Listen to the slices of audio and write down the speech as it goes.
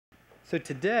So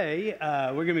today,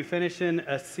 we're going to be finishing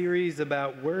a series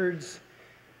about words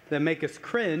that make us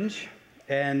cringe.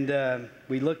 And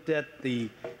we looked at the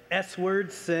S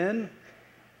word, sin.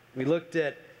 We looked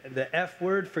at the F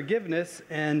word, forgiveness.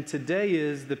 And today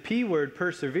is the P word,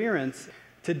 perseverance.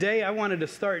 Today, I wanted to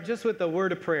start just with a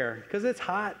word of prayer, because it's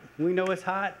hot. We know it's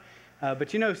hot.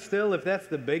 But you know, still, if that's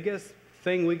the biggest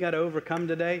thing we got to overcome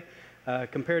today,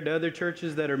 compared to other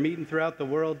churches that are meeting throughout the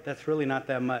world, that's really not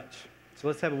that much. So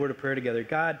let's have a word of prayer together.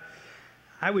 God,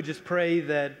 I would just pray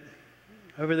that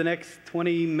over the next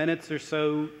 20 minutes or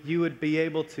so, you would be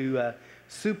able to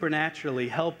supernaturally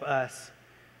help us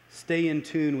stay in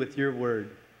tune with your word.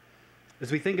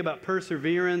 As we think about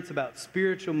perseverance, about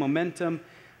spiritual momentum,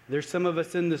 there's some of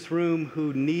us in this room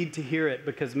who need to hear it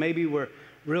because maybe we're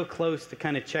real close to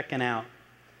kind of checking out.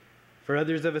 For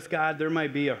others of us, God, there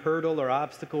might be a hurdle or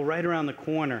obstacle right around the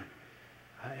corner,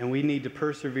 and we need to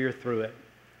persevere through it.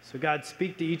 So God,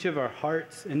 speak to each of our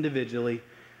hearts individually.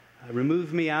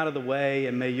 Remove me out of the way,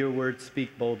 and may your word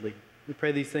speak boldly. We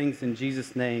pray these things in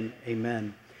Jesus' name,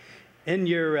 amen. In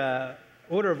your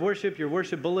order of worship, your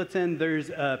worship bulletin,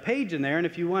 there's a page in there, and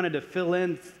if you wanted to fill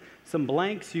in some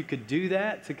blanks, you could do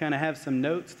that to kind of have some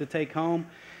notes to take home.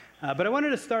 But I wanted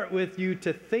to start with you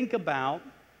to think about,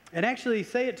 and actually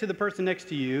say it to the person next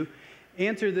to you,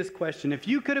 answer this question. If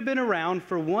you could have been around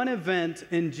for one event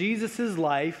in Jesus'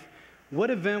 life, what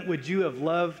event would you have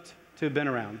loved to have been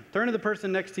around? Turn to the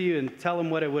person next to you and tell them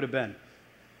what it would have been.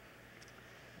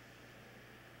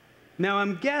 Now,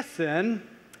 I'm guessing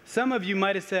some of you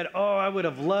might have said, oh, I would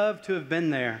have loved to have been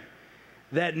there.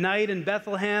 That night in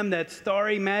Bethlehem, that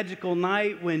starry, magical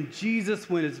night when Jesus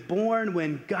was born,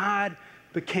 when God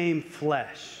became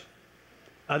flesh.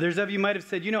 Others of you might have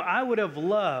said, you know, I would have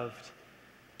loved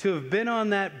to have been on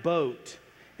that boat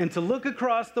and to look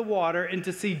across the water and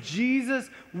to see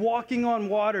Jesus walking on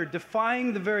water,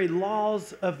 defying the very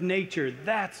laws of nature.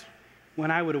 That's when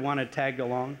I would have wanted to tag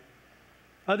along.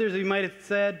 Others of you might have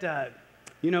said,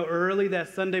 you know, early that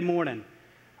Sunday morning,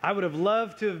 I would have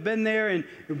loved to have been there and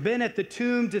been at the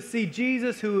tomb to see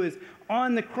Jesus, who is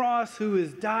on the cross, who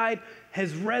has died,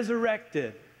 has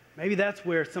resurrected. Maybe that's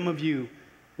where some of you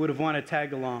would have wanted to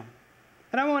tag along.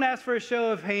 And I won't ask for a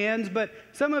show of hands, but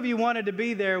some of you wanted to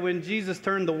be there when Jesus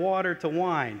turned the water to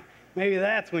wine. Maybe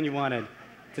that's when you wanted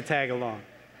to tag along.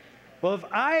 Well, if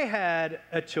I had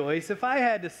a choice, if I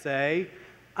had to say,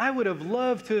 I would have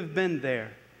loved to have been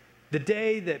there the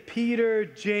day that Peter,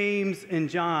 James, and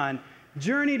John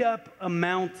journeyed up a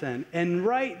mountain, and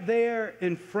right there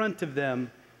in front of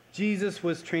them, Jesus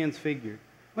was transfigured.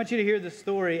 I want you to hear the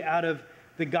story out of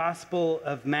the Gospel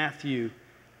of Matthew,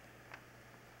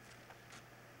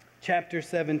 chapter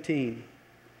 17.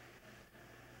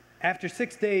 After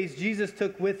 6 days, Jesus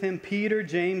took with him Peter,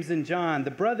 James, and John, the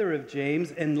brother of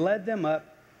James, and led them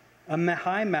up a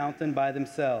high mountain by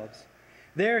themselves.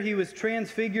 There he was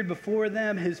transfigured before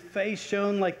them. His face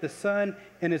shone like the sun,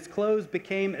 and his clothes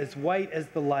became as white as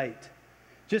the light.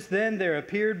 Just then there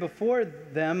appeared before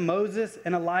them Moses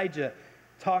and Elijah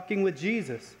talking with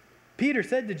Jesus. Peter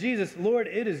said to Jesus, Lord,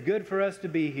 it is good for us to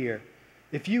be here.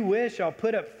 If you wish, I'll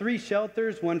put up 3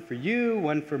 shelters, one for you,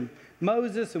 one for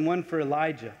Moses, and one for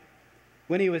Elijah.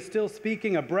 When he was still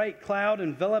speaking, a bright cloud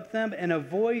enveloped them, and a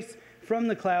voice from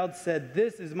the cloud said,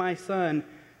 This is my son,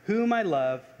 whom I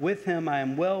love. With him I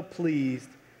am well pleased.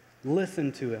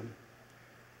 Listen to him.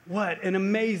 What an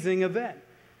amazing event.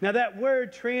 Now that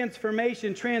word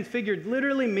transformation, transfigured,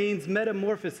 literally means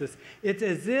metamorphosis. It's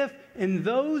as if in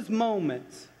those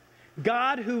moments,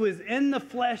 God, who is in the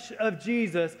flesh of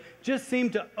Jesus, just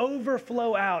seemed to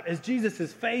overflow out as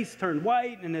Jesus' face turned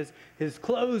white and his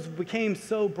clothes became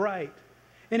so bright.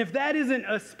 And if that isn't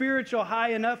a spiritual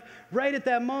high enough, right at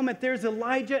that moment, there's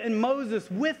Elijah and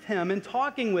Moses with him and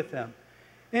talking with him.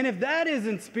 And if that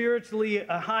isn't spiritually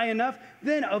high enough,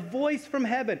 then a voice from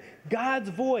heaven, God's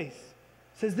voice,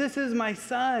 says, This is my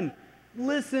son.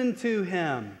 Listen to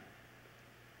him.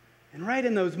 And right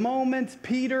in those moments,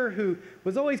 Peter, who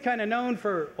was always kind of known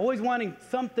for always wanting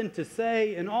something to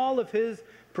say, in all of his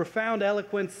profound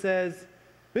eloquence says,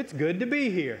 It's good to be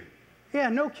here. Yeah,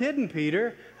 no kidding,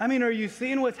 Peter. I mean, are you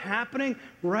seeing what's happening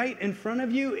right in front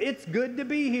of you? It's good to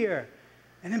be here.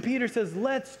 And then Peter says,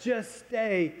 let's just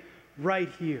stay right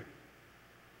here.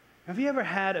 Have you ever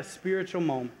had a spiritual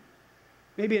moment?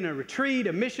 Maybe in a retreat,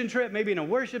 a mission trip, maybe in a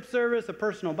worship service, a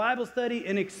personal Bible study,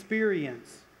 an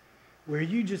experience where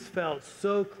you just felt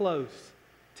so close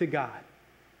to God,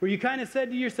 where you kind of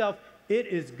said to yourself, it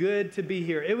is good to be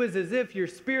here. It was as if your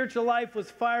spiritual life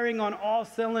was firing on all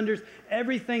cylinders.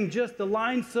 Everything just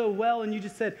aligned so well, and you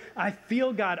just said, I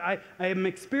feel God. I am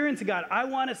experiencing God. I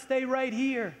want to stay right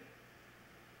here.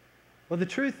 Well, the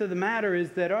truth of the matter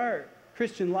is that our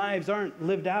Christian lives aren't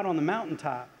lived out on the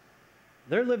mountaintop.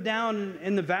 They're lived down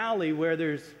in the valley where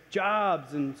there's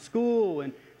jobs and school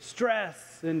and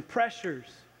stress and pressures.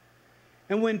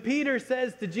 And when Peter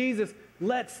says to Jesus,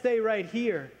 let's stay right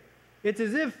here, it's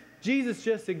as if Jesus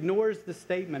just ignores the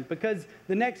statement, because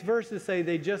the next verses say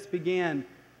they just began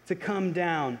to come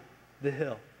down the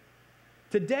hill.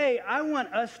 Today, I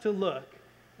want us to look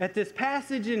at this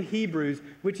passage in Hebrews,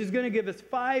 which is going to give us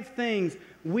 5 things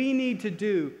we need to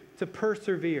do to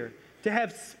persevere, to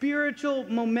have spiritual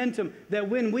momentum, that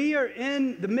when we are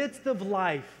in the midst of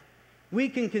life, we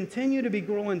can continue to be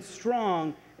growing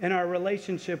strong in our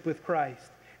relationship with Christ.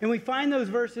 And we find those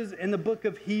verses in the book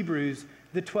of Hebrews,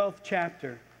 the 12th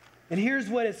chapter. And here's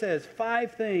what it says,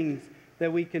 5 things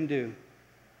that we can do.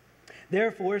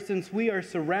 Therefore, since we are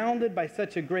surrounded by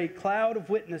such a great cloud of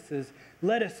witnesses,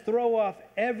 let us throw off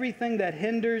everything that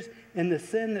hinders and the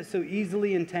sin that so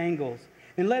easily entangles.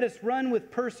 And let us run with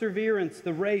perseverance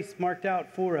the race marked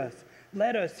out for us.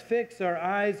 Let us fix our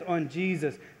eyes on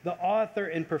Jesus, the author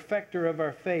and perfecter of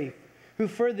our faith, who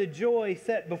for the joy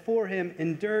set before him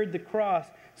endured the cross,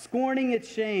 scorning its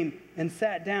shame, and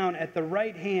sat down at the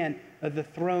right hand of the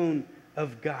throne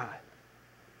of God.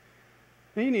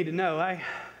 Now you need to know, a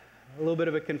little bit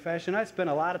of a confession, I spent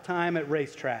a lot of time at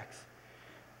racetracks.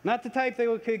 Not the type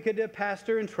that could get a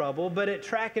pastor in trouble, but at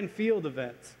track and field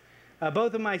events.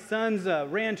 Both of my sons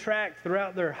ran track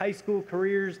throughout their high school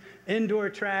careers, indoor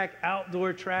track,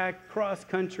 outdoor track, cross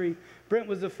country. Brent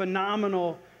was a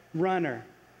phenomenal runner.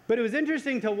 But it was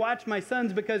interesting to watch my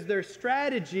sons because their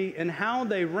strategy and how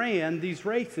they ran these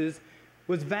races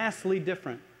was vastly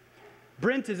different.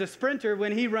 Brent is a sprinter.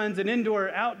 When he runs an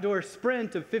indoor-outdoor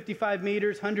sprint of 55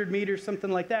 meters, 100 meters,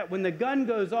 something like that, when the gun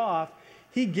goes off,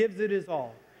 he gives it his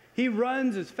all. He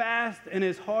runs as fast and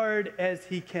as hard as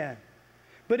he can.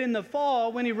 But in the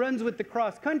fall, when he runs with the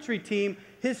cross-country team,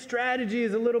 his strategy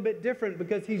is a little bit different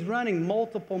because he's running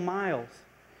multiple miles.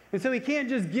 And so he can't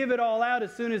just give it all out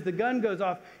as soon as the gun goes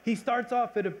off. He starts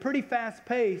off at a pretty fast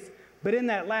pace, but in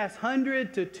that last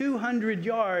 100 to 200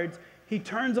 yards, he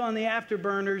turns on the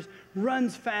afterburners,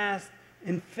 runs fast,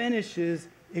 and finishes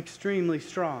extremely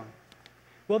strong.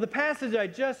 Well, the passage I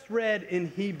just read in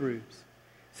Hebrews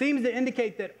seems to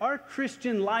indicate that our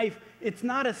Christian life, it's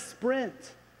not a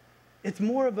sprint. It's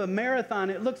more of a marathon.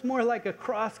 It looks more like a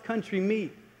cross-country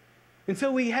meet. And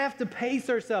so we have to pace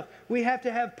ourselves. We have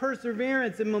to have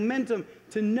perseverance and momentum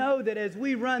to know that as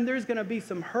we run, there's going to be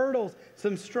some hurdles,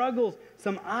 some struggles,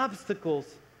 some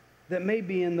obstacles that may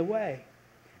be in the way.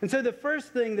 And so the first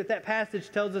thing that passage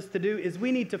tells us to do is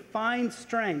we need to find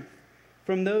strength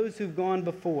from those who've gone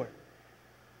before.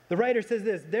 The writer says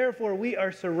this, therefore we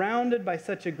are surrounded by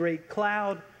such a great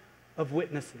cloud of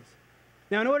witnesses.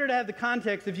 Now, in order to have the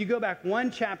context, if you go back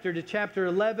 1 chapter to chapter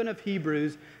 11 of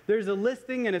Hebrews, there's a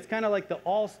listing, and it's kind of like the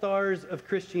all-stars of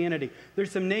Christianity.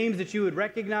 There's some names that you would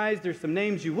recognize. There's some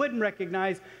names you wouldn't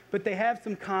recognize, but they have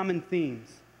some common themes.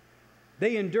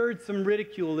 They endured some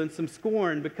ridicule and some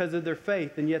scorn because of their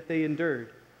faith, and yet they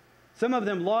endured. Some of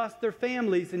them lost their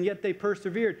families, and yet they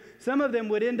persevered. Some of them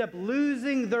would end up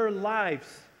losing their lives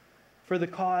for the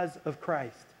cause of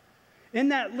Christ. In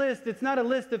that list, it's not a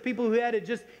list of people who had it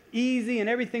just easy and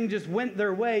everything just went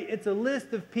their way. It's a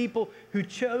list of people who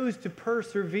chose to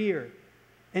persevere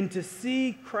and to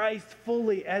see Christ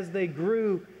fully as they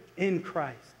grew in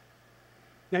Christ.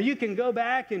 Now, you can go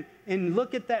back and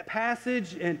look at that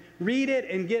passage and read it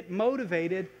and get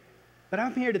motivated, but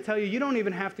I'm here to tell you, you don't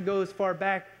even have to go as far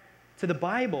back to the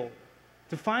Bible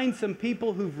to find some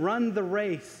people who've run the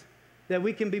race that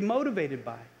we can be motivated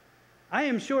by. I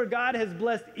am sure God has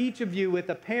blessed each of you with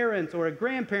a parent or a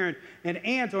grandparent, an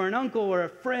aunt or an uncle or a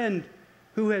friend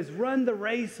who has run the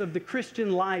race of the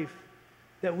Christian life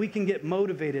that we can get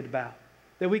motivated about,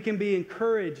 that we can be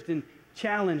encouraged and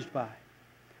challenged by.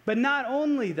 But not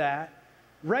only that,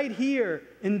 right here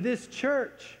in this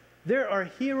church, there are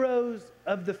heroes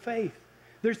of the faith.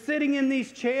 They're sitting in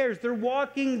these chairs, they're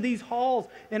walking these halls,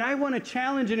 and I want to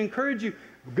challenge and encourage you,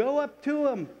 go up to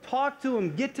them, talk to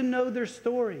them, get to know their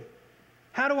story.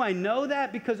 How do I know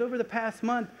that? Because over the past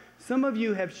month, some of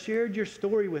you have shared your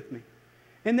story with me.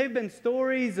 And they've been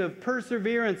stories of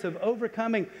perseverance, of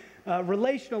overcoming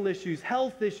relational issues,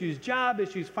 health issues, job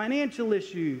issues, financial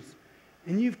issues.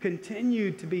 And you've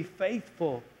continued to be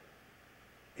faithful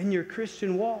in your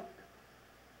Christian walk.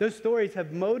 Those stories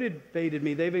have motivated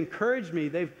me. They've encouraged me.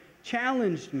 They've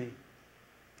challenged me.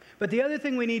 But the other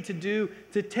thing we need to do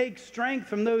to take strength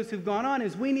from those who've gone on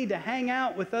is we need to hang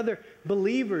out with other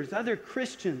believers, other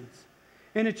Christians.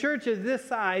 In a church of this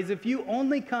size, if you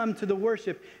only come to the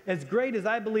worship, as great as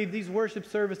I believe these worship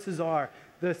services are,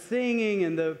 the singing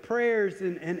and the prayers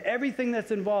and everything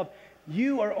that's involved,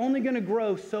 you are only going to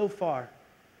grow so far.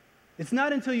 It's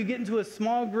not until you get into a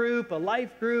small group, a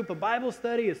life group, a Bible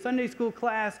study, a Sunday school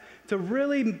class, to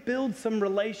really build some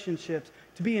relationships,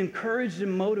 to be encouraged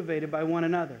and motivated by one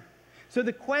another. So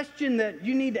the question that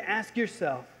you need to ask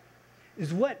yourself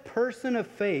is, what person of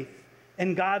faith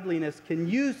and godliness can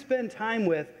you spend time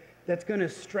with that's going to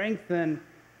strengthen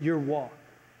your walk?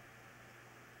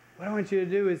 What I want you to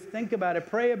do is think about it,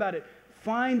 pray about it,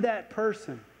 find that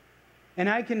person. And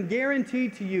I can guarantee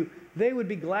to you, they would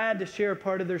be glad to share a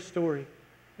part of their story.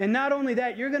 And not only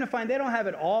that, you're going to find they don't have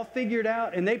it all figured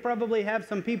out, and they probably have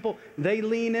some people they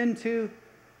lean into,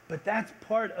 but that's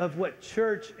part of what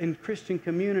church and Christian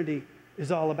community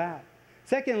is all about.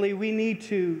 Secondly, we need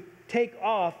to take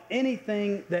off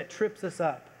anything that trips us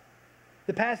up.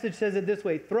 The passage says it this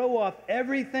way: throw off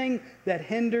everything that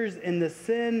hinders and the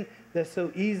sin that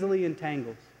so easily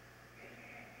entangles.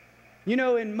 You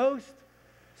know, in most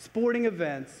sporting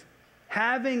events,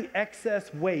 having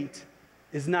excess weight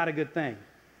is not a good thing.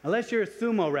 Unless you're a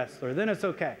sumo wrestler, then it's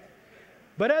okay.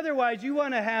 But otherwise, you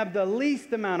want to have the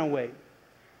least amount of weight.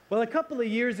 Well, a couple of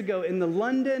years ago in the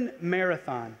London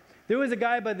Marathon, there was a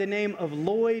guy by the name of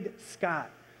Lloyd Scott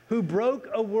who broke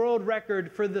a world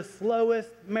record for the slowest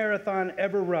marathon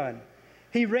ever run.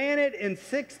 He ran it in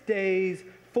 6 days,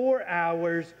 4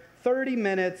 hours, 30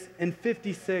 minutes, and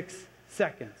 56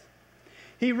 seconds.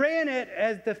 He ran it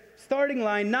as the starting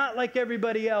line, not like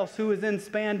everybody else who was in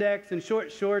spandex and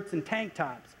short shorts and tank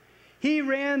tops. He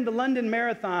ran the London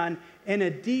Marathon in a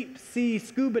deep sea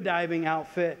scuba diving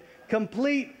outfit,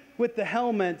 complete with the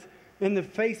helmet and the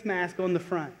face mask on the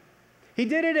front. He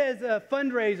did it as a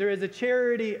fundraiser, as a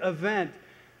charity event.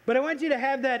 But I want you to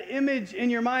have that image in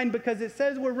your mind, because it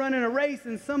says we're running a race,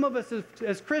 and some of us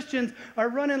as Christians are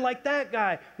running like that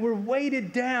guy. We're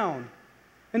weighted down.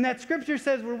 And that scripture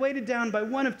says we're weighted down by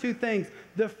one of two things.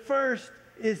 The first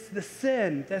is the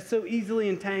sin that so easily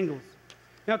entangles.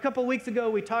 Now, a couple weeks ago,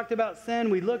 we talked about sin.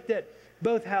 We looked at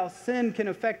both how sin can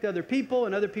affect other people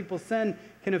and other people's sin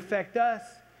can affect us.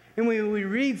 And when we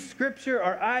read scripture,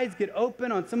 our eyes get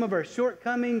open on some of our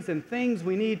shortcomings and things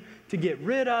we need to get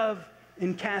rid of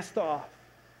and cast off.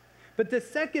 But the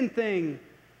second thing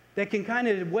that can kind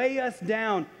of weigh us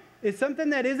down is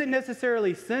something that isn't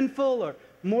necessarily sinful or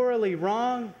morally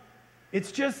wrong.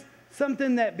 It's just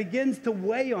something that begins to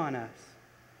weigh on us.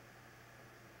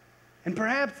 And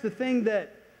perhaps the thing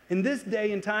that in this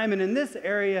day and time and in this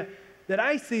area that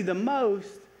I see the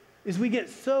most is we get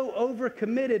so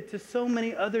overcommitted to so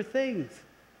many other things.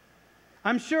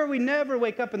 I'm sure we never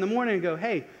wake up in the morning and go,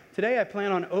 hey, today I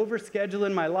plan on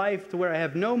overscheduling my life to where I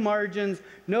have no margins,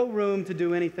 no room to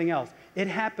do anything else. It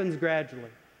happens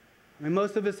gradually. I mean,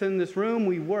 most of us in this room,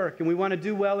 we work and we want to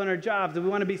do well in our jobs and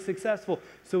we want to be successful,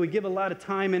 so we give a lot of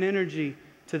time and energy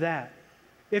to that.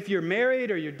 If you're married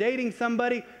or you're dating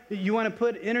somebody, you want to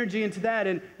put energy into that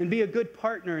and be a good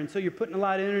partner, and so you're putting a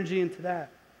lot of energy into that.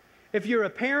 If you're a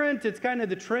parent, it's kind of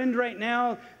the trend right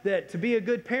now that to be a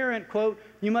good parent, quote,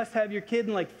 you must have your kid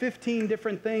in like 15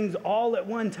 different things all at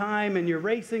one time, and you're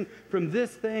racing from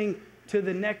this thing to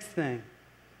the next thing.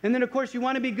 And then, of course, you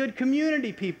want to be good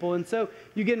community people, and so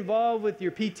you get involved with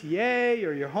your PTA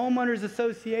or your homeowners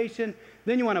association.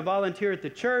 Then you want to volunteer at the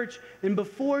church, and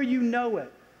before you know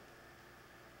it,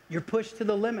 you're pushed to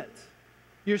the limits.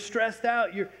 You're stressed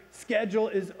out. Your schedule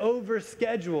is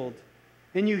overscheduled.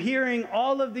 And you're hearing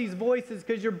all of these voices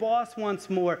because your boss wants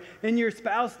more, and your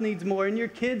spouse needs more, and your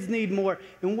kids need more.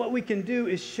 And what we can do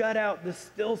is shut out the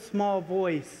still small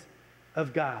voice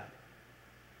of God.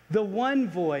 The one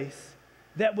voice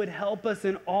that would help us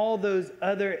in all those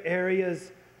other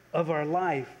areas of our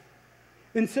life.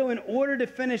 And so in order to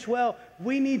finish well,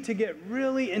 we need to get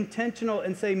really intentional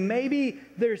and say, maybe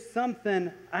there's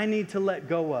something I need to let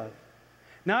go of.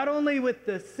 Not only with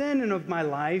the sin of my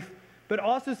life, but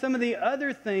also some of the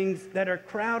other things that are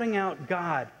crowding out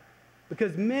God.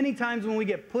 Because many times when we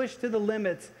get pushed to the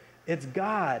limits, it's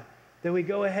God that we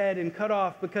go ahead and cut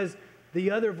off because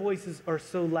the other voices are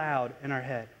so loud in our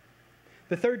head.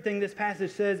 The third thing this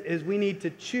passage says is we need to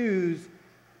choose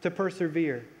to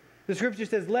persevere. The scripture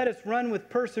says, let us run with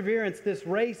perseverance this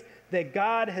race that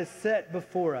God has set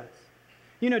before us.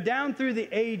 You know, down through the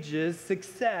ages,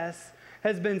 success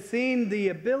has been seen the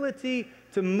ability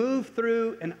to move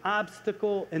through an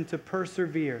obstacle and to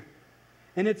persevere.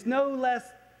 And it's no less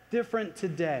different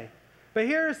today. But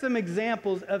here are some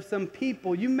examples of some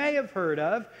people you may have heard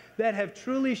of that have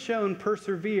truly shown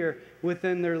persevere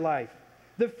within their life.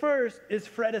 The first is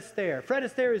Fred Astaire. Fred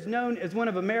Astaire is known as one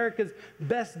of America's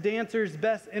best dancers,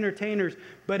 best entertainers.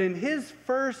 But in his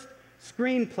first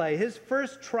screenplay, his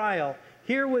first trial,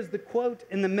 Here was the quote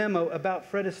in the memo about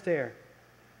Fred Astaire.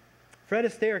 Fred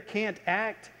Astaire can't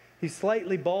act, he's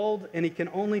slightly bald, and he can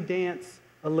only dance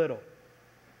a little.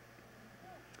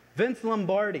 Vince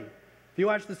Lombardi. If you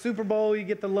watch the Super Bowl, you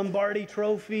get the Lombardi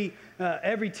Trophy.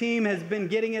 Every team has been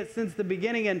getting it since the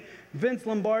beginning, and Vince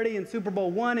Lombardi in Super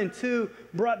Bowl I and II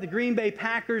brought the Green Bay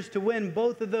Packers to win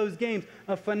both of those games.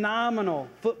 A phenomenal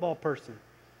football person.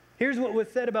 Here's what was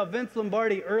said about Vince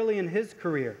Lombardi early in his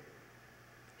career.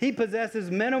 He possesses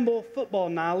minimal football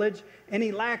knowledge, and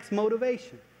he lacks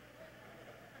motivation.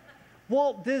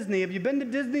 Walt Disney, have you been to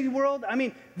Disney World? I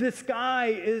mean, the sky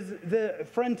is the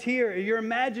frontier, your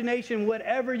imagination,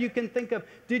 whatever you can think of.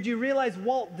 Did you realize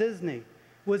Walt Disney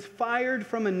was fired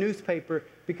from a newspaper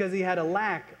because he had a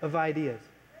lack of ideas?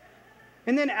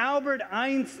 And then Albert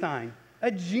Einstein, a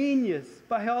genius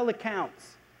by all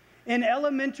accounts. In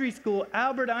elementary school,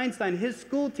 Albert Einstein, his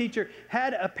school teacher,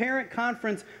 had a parent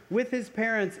conference with his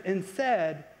parents and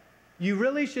said, "You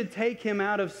really should take him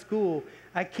out of school.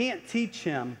 I can't teach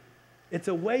him. It's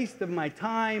a waste of my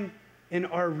time and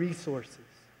our resources."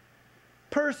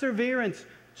 Perseverance,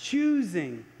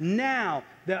 choosing now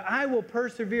that I will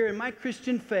persevere in my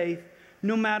Christian faith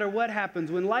no matter what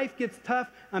happens. When life gets tough,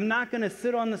 I'm not going to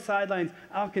sit on the sidelines.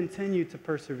 I'll continue to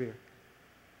persevere.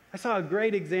 I saw a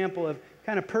great example of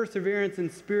kind of perseverance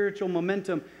and spiritual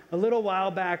momentum a little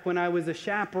while back when I was a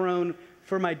chaperone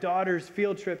for my daughter's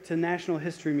field trip to National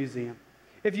History Museum.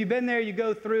 If you've been there, you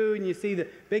go through and you see the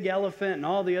big elephant and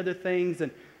all the other things.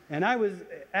 And I was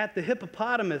at the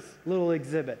hippopotamus little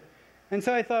exhibit. And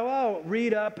so I thought, well, I'll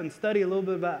read up and study a little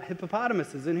bit about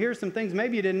hippopotamuses. And here's some things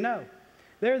maybe you didn't know.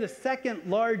 They're the second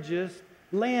largest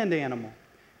land animal.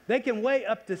 They can weigh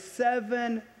up to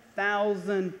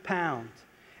 7,000 pounds.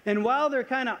 And while they're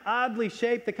kind of oddly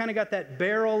shaped, they kind of got that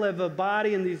barrel of a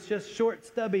body and these just short,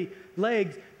 stubby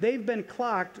legs, they've been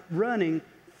clocked running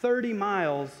 30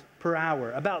 miles per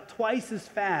hour, about twice as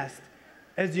fast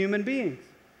as human beings.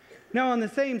 Now, on the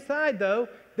same side, though,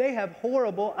 they have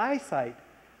horrible eyesight.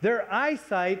 Their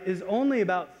eyesight is only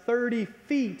about 30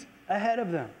 feet ahead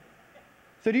of them.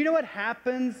 So do you know what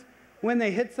happens when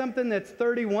they hit something that's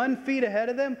 31 feet ahead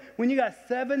of them? When you got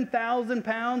 7,000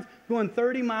 pounds going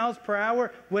 30 miles per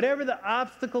hour, whatever the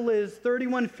obstacle is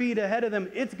 31 feet ahead of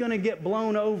them, it's going to get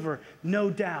blown over,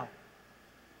 no doubt.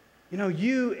 You know,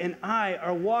 you and I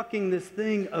are walking this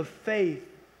thing of faith.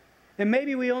 And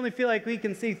maybe we only feel like we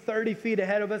can see 30 feet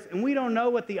ahead of us, and we don't know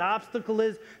what the obstacle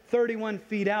is 31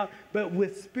 feet out. But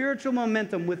with spiritual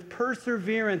momentum, with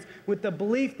perseverance, with the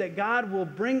belief that God will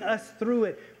bring us through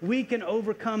it, we can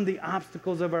overcome the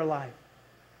obstacles of our life.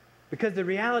 Because the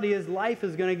reality is life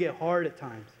is going to get hard at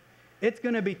times. It's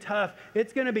going to be tough.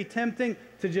 It's going to be tempting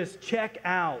to just check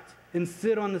out and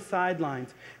sit on the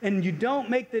sidelines. And you don't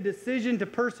make the decision to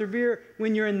persevere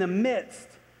when you're in the midst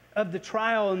of the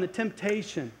trial and the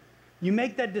temptation. You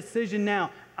make that decision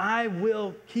now. I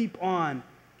will keep on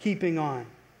keeping on.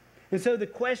 And so the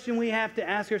question we have to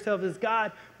ask ourselves is,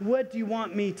 God, what do you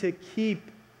want me to keep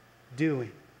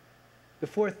doing? The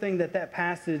fourth thing that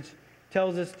passage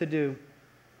tells us to do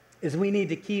is we need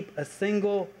to keep a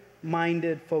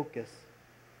single-minded focus.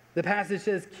 The passage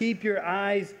says, keep your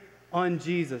eyes on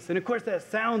Jesus. And of course, that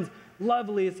sounds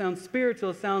lovely, it sounds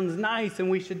spiritual, it sounds nice, and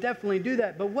we should definitely do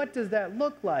that. But what does that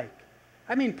look like?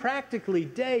 I mean, practically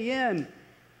day in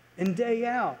and day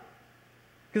out.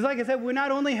 Because like I said, we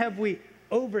not only have we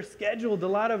overscheduled a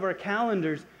lot of our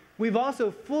calendars, we've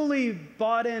also fully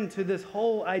bought into this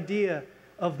whole idea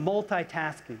of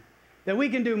multitasking. That we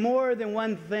can do more than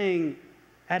one thing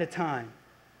at a time.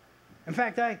 In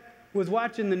fact, I was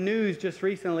watching the news just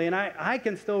recently, and I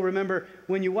can still remember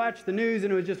when you watch the news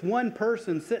and it was just one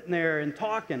person sitting there and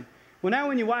talking. Well, now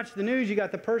when you watch the news, you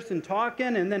got the person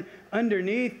talking, and then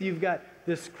underneath you've got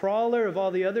this crawler of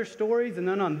all the other stories, and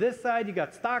then on this side you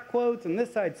got stock quotes, and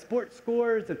this side sports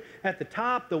scores, and at the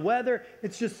top the weather.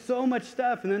 It's just so much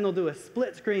stuff, and then they'll do a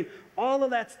split screen. All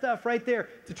of that stuff right there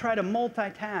to try to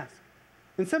multitask.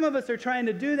 And some of us are trying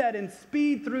to do that and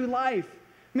speed through life.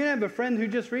 I mean, I have a friend who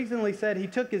just recently said he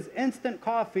took his instant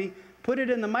coffee, put it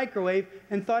in the microwave,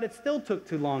 and thought it still took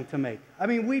too long to make. I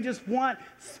mean, we just want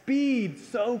speed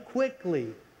so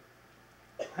quickly.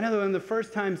 I know that one of the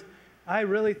first times I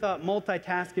really thought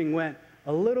multitasking went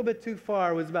a little bit too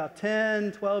far was about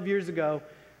 10, 12 years ago.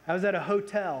 I was at a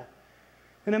hotel,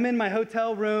 and I'm in my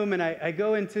hotel room, and I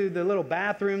go into the little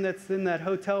bathroom that's in that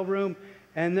hotel room,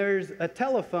 and there's a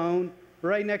telephone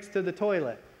right next to the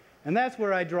toilet. And that's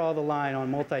where I draw the line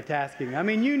on multitasking. I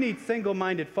mean, you need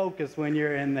single-minded focus when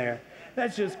you're in there.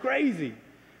 That's just crazy.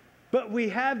 But we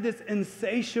have this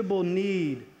insatiable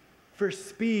need for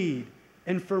speed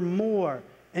and for more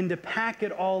and to pack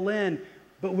it all in.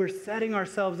 but we're setting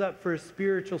ourselves up for a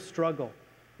spiritual struggle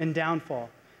and downfall,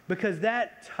 because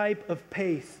that type of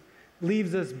pace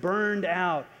leaves us burned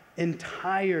out and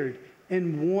tired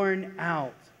and worn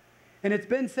out. And it's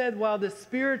been said, while the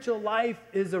spiritual life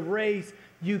is a race,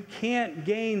 you can't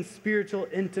gain spiritual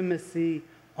intimacy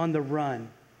on the run.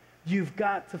 You've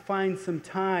got to find some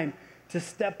time to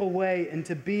step away and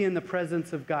to be in the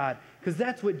presence of God, because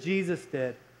that's what Jesus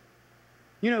did.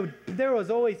 You know, there was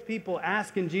always people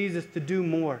asking Jesus to do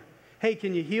more. Hey,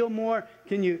 can you heal more?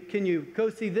 Can you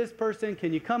go see this person?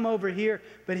 Can you come over here?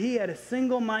 But he had a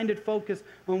single-minded focus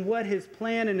on what his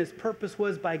plan and his purpose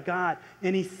was by God.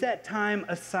 And he set time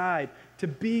aside to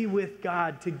be with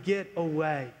God, to get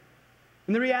away.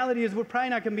 And the reality is we're probably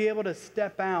not going to be able to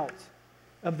step out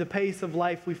of the pace of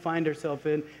life we find ourselves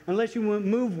in unless you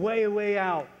move way, way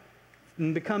out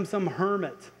and become some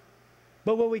hermit.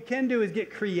 But what we can do is get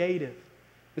creative.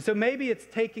 And so maybe it's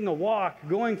taking a walk,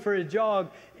 going for a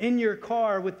jog in your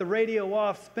car with the radio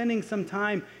off, spending some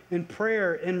time in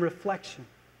prayer and reflection.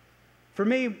 For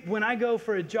me, when I go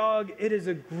for a jog, it is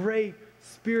a great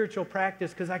spiritual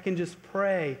practice because I can just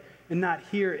pray and not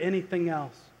hear anything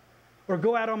else. Or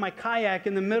go out on my kayak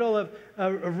in the middle of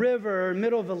a river or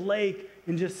middle of a lake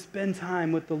and just spend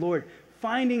time with the Lord.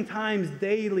 Finding times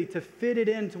daily to fit it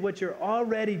into what you're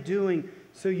already doing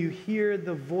so you hear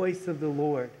the voice of the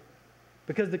Lord.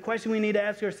 Because the question we need to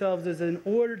ask ourselves is, in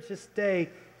order to stay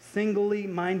singly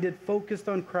minded, focused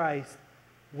on Christ,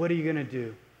 what are you going to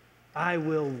do? I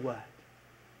will what?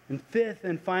 And fifth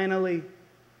and finally,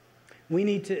 we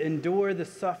need to endure the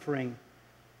suffering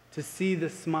to see the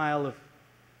smile of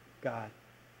God.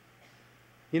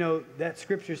 You know, that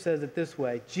scripture says it this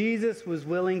way: Jesus was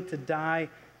willing to die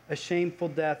a shameful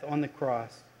death on the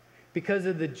cross because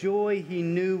of the joy he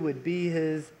knew would be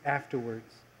his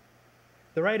afterwards.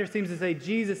 The writer seems to say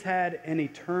Jesus had an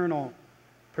eternal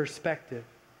perspective.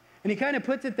 And he kind of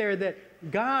puts it there that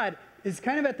God is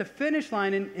kind of at the finish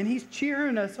line and he's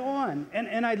cheering us on.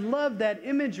 And I love that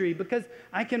imagery because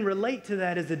I can relate to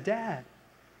that as a dad.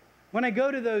 When I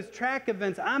go to those track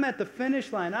events, I'm at the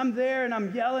finish line. I'm there and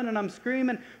I'm yelling and I'm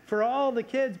screaming for all the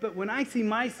kids. But when I see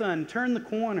my son turn the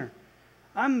corner,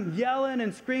 I'm yelling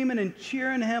and screaming and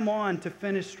cheering him on to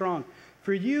finish strong.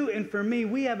 For you and for me,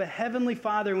 we have a heavenly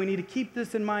Father, and we need to keep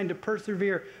this in mind to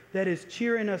persevere, that is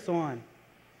cheering us on.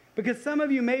 Because some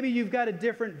of you, maybe you've got a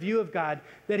different view of God,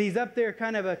 that he's up there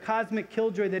kind of a cosmic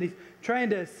killjoy, that he's trying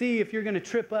to see if you're going to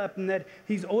trip up and that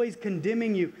he's always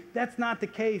condemning you. That's not the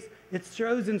case. It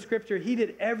shows in Scripture he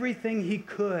did everything he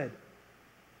could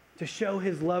to show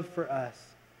his love for us.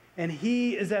 And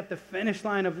he is at the finish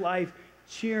line of life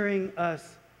cheering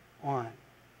us on.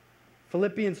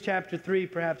 Philippians chapter 3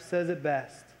 perhaps says it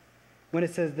best when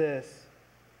it says this: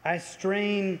 I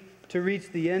strain to reach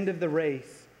the end of the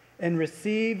race and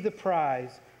receive the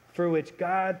prize for which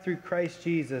God through Christ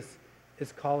Jesus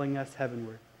is calling us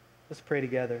heavenward. Let's pray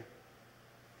together.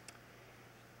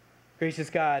 Gracious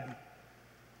God,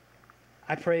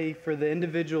 I pray for the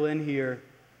individual in here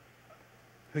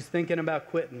who's thinking about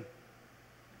quitting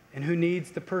and who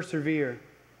needs to persevere.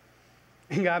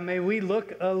 And God, may we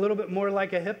look a little bit more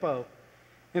like a hippo.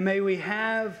 And may we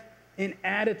have an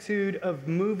attitude of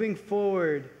moving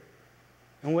forward,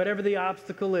 and whatever the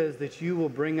obstacle is, that you will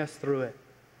bring us through it.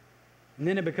 And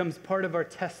then it becomes part of our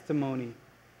testimony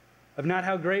of not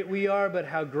how great we are, but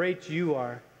how great you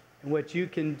are and what you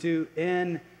can do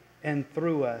in and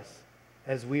through us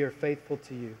as we are faithful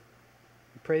to you.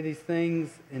 We pray these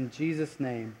things in Jesus'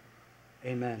 name.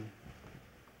 Amen.